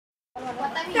Oke,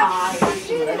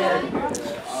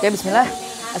 bismillah.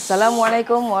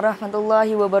 Assalamualaikum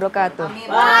warahmatullahi wabarakatuh.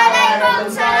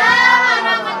 Waalaikumsalam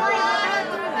warahmatullahi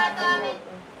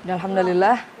wabarakatuh.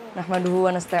 Alhamdulillah, nahmaduhu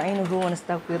wa nasta'inuhu wa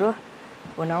nastaghfiruh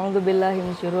wa na'udzu billahi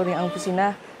min syururi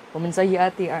anfusina wa min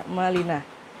sayyiati a'malina.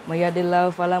 May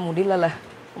yahdihillahu fala mudhillalah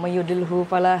wa may yudhlilhu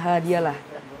fala hadiyalah.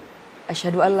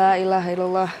 Asyhadu an la ilaha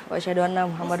illallah wa asyhadu anna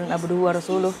Muhammadan abduhu wa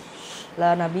rasuluh.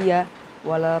 La nabiyya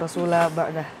wa la rasula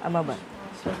ba'dah, amma ba'd.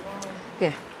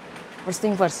 Okay, first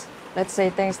thing first, let's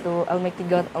say thanks to Almighty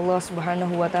God Allah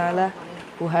Subhanahu wa Ta'ala,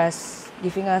 who has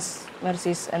giving us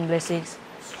mercies and blessings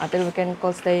until we can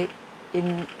stay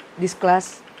in this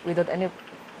class without any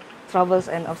troubles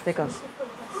and obstacles,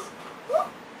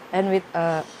 and with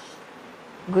a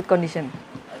good condition.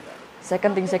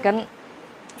 Second,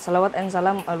 salawat and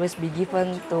salam always be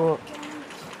given to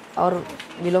our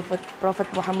beloved Prophet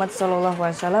Muhammad Sallallahu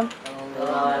Alaihi Wasallam,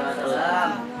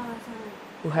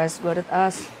 who has guided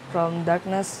us from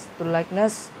darkness to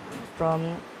lightness,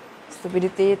 from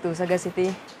stupidity to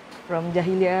sagacity, from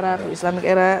Jahiliyah era to Islamic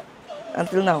era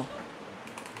until now.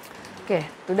 Okay,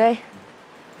 today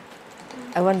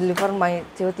I want to deliver my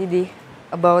TOTD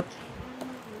about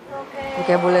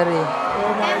vocabulary.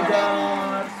 Oh my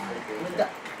god.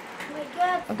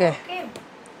 Okay.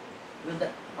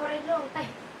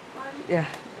 Yeah,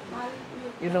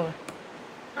 you know.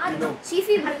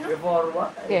 Before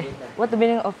what? Okay, what the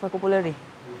meaning of vocabulary?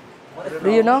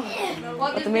 Do you know?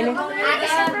 What the meaning? Ada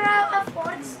several of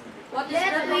words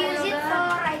that we use it for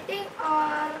writing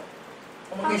or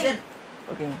Communication.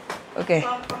 Okay.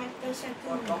 communication.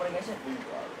 Communication.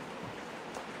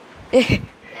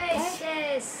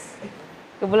 Yes.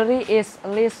 Vocabulary is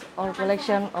a list or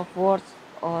collection of words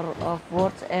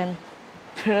and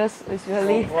phrases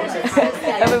usually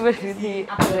everybody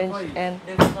arrange and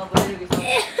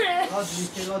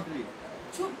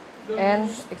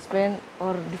explain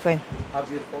or define.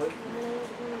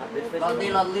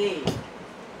 Lovely.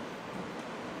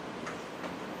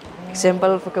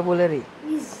 Example vocabulary.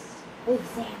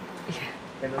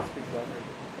 Cannot speak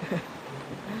English.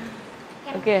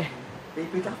 Okay,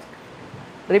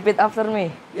 repeat after me.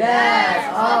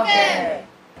 Yes. Okay.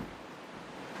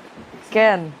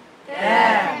 Can,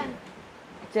 Can.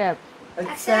 chap,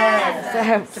 Accept.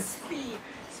 accept,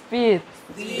 speed,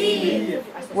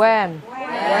 when,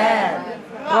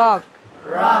 rock,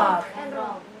 Rock.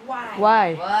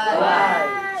 why,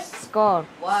 Why. score,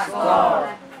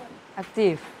 Score.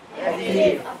 active,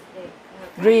 Active.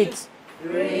 reach,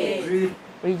 Read.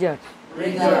 reject.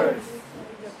 Reserve.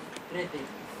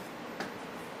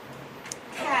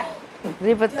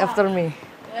 Repeat after me.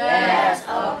 Yes.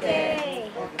 Okay.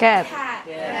 Cat,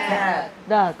 Cat.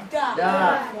 duck,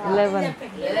 Duck. 11,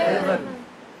 11.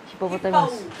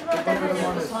 hippopotamus,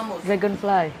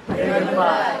 dragonfly,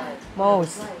 Dragonfly.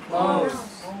 mouse, Mouse.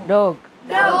 dog,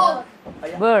 Dog.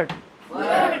 bird,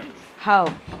 Bird. how,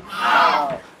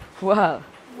 wow,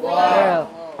 girl.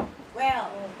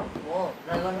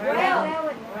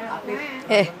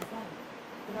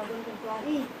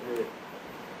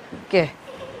 Okay,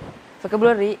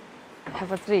 vocabulary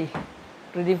have a three: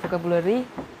 reading vocabulary,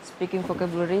 speaking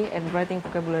vocabulary, and writing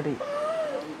vocabulary.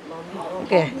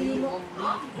 Okay.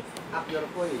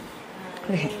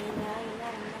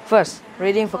 First,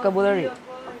 reading vocabulary.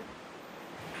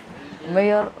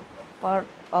 Major part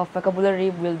of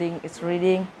vocabulary building is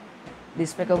reading.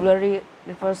 This vocabulary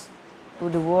refers to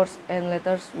the words and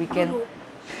letters we can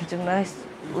recognize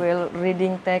while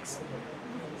reading text.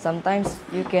 Sometimes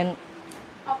you can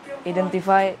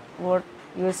identify words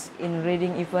used in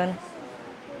reading even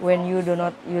when you do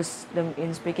not use them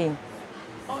in speaking.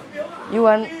 You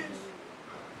want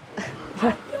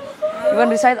you want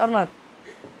recite or not?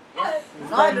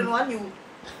 No, I don't want you.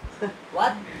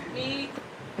 What?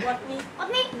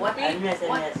 What me?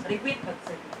 Repeat.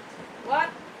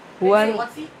 Who want What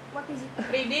sih?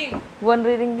 who want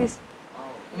reading this?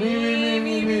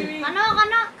 Me.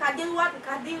 Kana.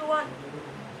 Kadilwan.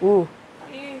 Who?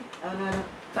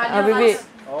 Bibi.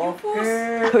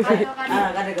 Okay.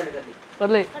 Ganti.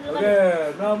 Fadli.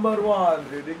 Okay, number one,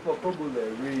 reading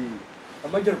vocabulary. A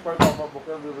major part of a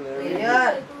vocabulary.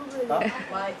 Mayor. Huh?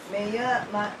 Mayor.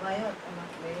 Mayor.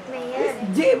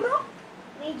 J, bro.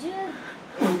 Major.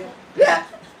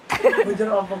 Major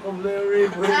of vocabulary.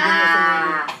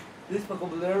 This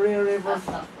vocabulary refers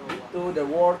to the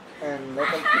word and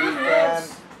letters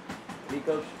we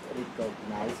can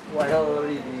recognize while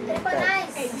reading text.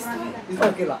 Recognize. It's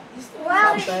okay lah.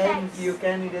 Well, Sometimes you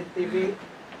can identify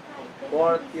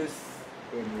word used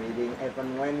in reading even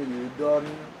when you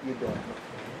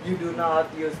do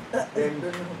not use them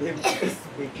in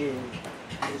speaking.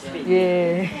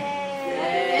 Yeah.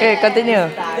 Okay, continue.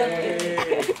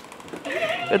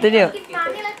 Continue.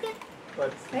 Money like it.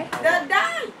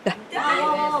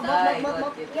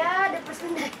 Yeah, the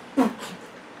person that.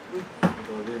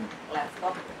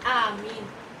 Laptop. Amin.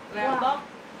 Laptop.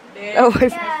 Oh,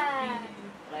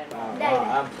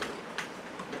 Yeah.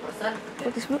 Person.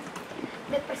 what is blue?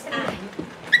 The person that.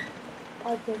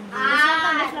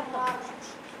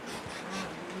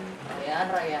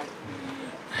 Ryan.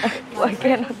 Why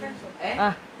cannot?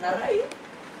 Ah. Naray.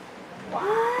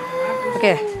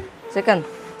 Okay. Second,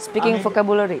 speaking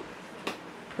vocabulary.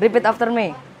 Repeat after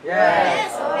me.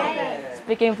 Yes.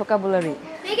 Speaking vocabulary.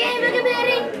 Begin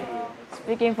vocabulary.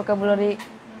 Speaking vocabulary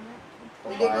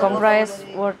comprise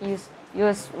word used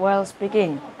while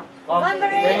speaking.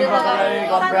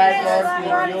 Comprise words you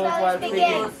use while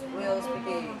speaking. Will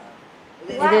speaking.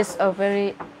 It is a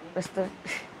very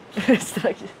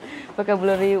restricted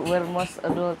vocabulary where most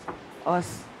adults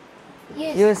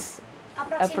Yes. use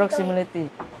approximately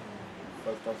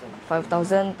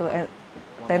 5,000 to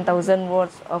 10,000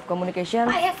 words of communication.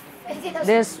 I have 50,000.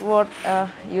 These words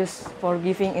are used for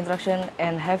giving instruction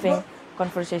and having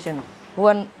conversation. Who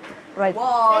want right?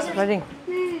 Writing.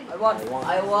 I want.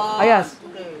 Ayas.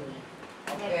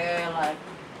 Okay, like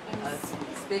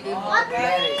speaking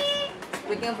vocabularies.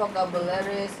 Speaking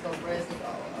vocabularies comprises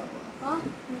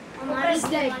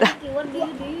What do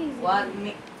you do? what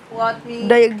me.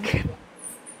 Diag.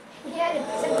 Yeah, the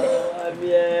person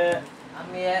that.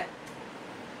 Amia.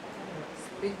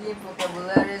 Speaking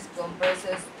vocabularies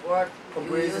comprises word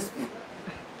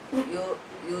you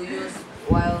use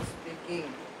while speaking.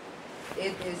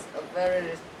 It is a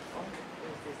very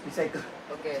Recycle.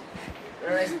 okay.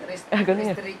 Ganun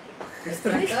yun.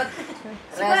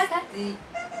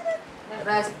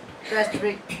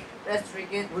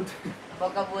 Restricted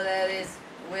vocabularies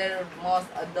where most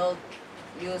adults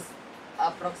use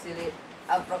approximately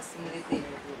Approximately.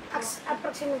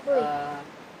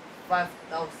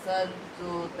 5,000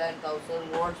 to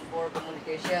 10,000 words for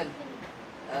communication.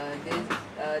 These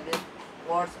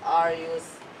words are used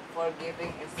for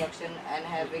giving instruction and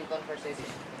having conversation.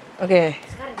 Okay,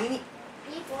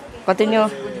 continue.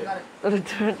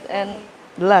 Third and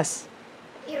the last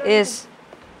is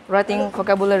writing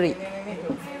vocabulary.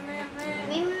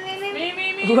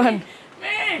 One.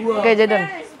 Okay, Jaden.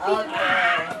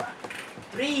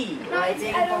 Three.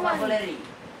 Writing vocabulary.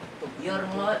 Your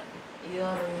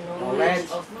knowledge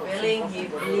of spelling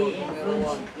heavily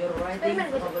influence your writing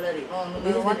vocabulary.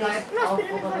 This is the type of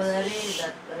vocabulary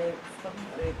that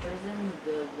represent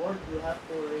the word you have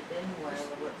to retain while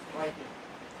writing.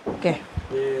 Okay.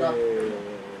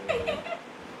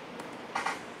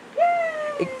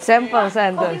 Example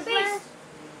sentence.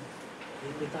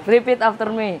 Repeat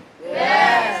after me.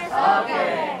 Yes.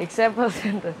 Okay. Example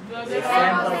sentence.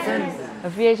 Example sentence.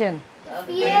 Aviation.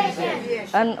 Aviation.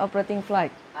 An operating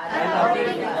flight.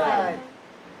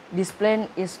 This plane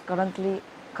is currently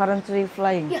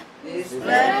flying. This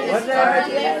plane is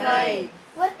currently flying.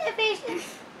 What aviation?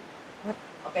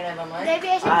 Okay, never mind. The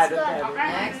aviation is gone.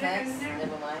 Next.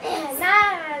 Never mind.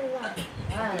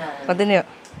 Nah. Continue.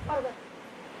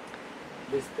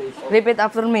 Repeat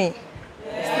after me.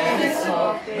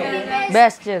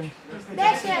 Bastion.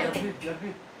 Bastion.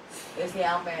 Is the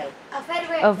ampel.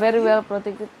 A very well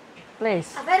protected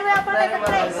place. A very well protected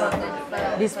place.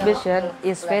 This bastion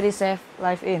is very safe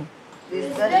life in.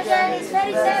 This bastion is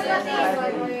very safe life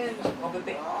in.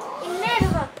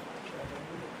 Never.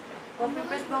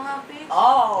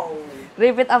 Oh.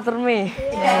 Repeat after me.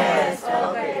 Yes.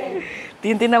 Okay.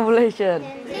 Tintinabulation.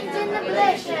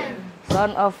 Tintinabulation.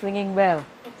 Sound of ringing bell.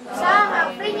 Sound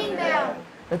of ringing bell.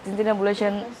 The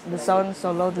tintinabulation, the sound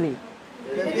so loudly.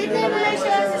 The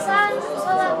tintinabulation sound so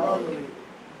loudly.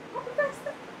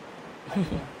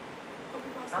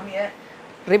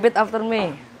 Repeat after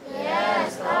me.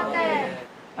 Yes. Okay.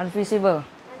 Invisible.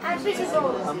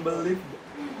 Invisible. Unbelievable.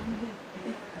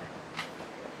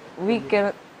 We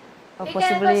cannot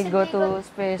possibly go to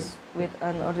space with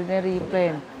an ordinary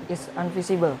plane. It's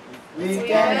invisible. We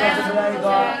can possibly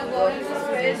go.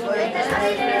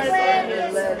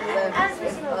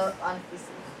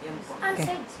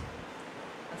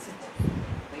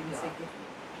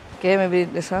 Okay, maybe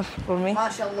that's all for me.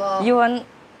 Mashallah. You want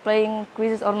playing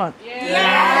quizzes or not?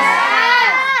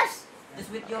 Yes.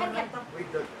 Just with your laptop.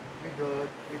 With the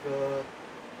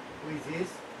quizzes,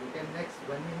 you can next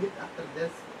 1 minute after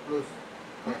this close.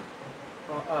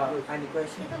 Any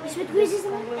question? Is with quizzes?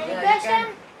 Any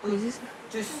question? Quizzes?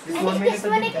 Just This one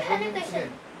any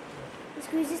question? This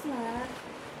quizzes lah.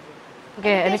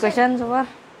 Okay, any questions so far?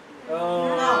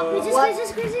 Quizzes.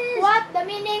 What the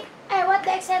meaning? What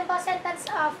the example sentence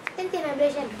of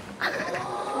tintinabulation?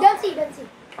 Don't see.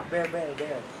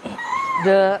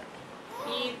 Bell.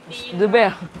 The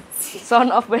bell.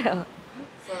 Sound of bell.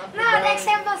 No, the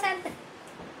example sentence.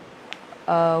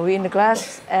 We in the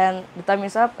class and the time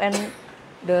is up and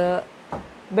the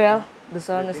bell, the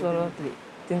sound is slowly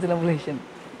tintilation.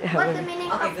 What the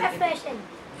meaning of affection?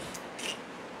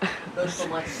 Don't so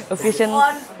much. Affection.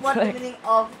 What the meaning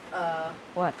of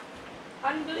What?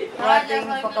 Unbelievable. writing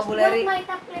vocabulary? Look my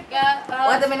tablet.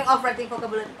 What the meaning of writing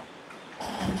vocabulary?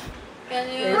 Can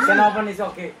you Can open is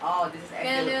okay. Oh, this is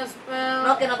can you actual. spell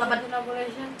No, cannot open.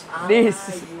 elaboration?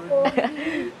 This.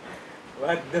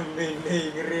 What the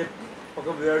meaning? Read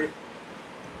vocabulary.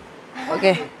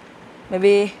 Okay,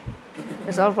 maybe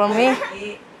that's all from me.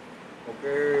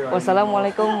 Okay.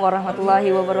 Wassalamualaikum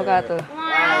warahmatullahi wabarakatuh.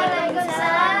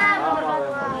 Waalaikumsalam.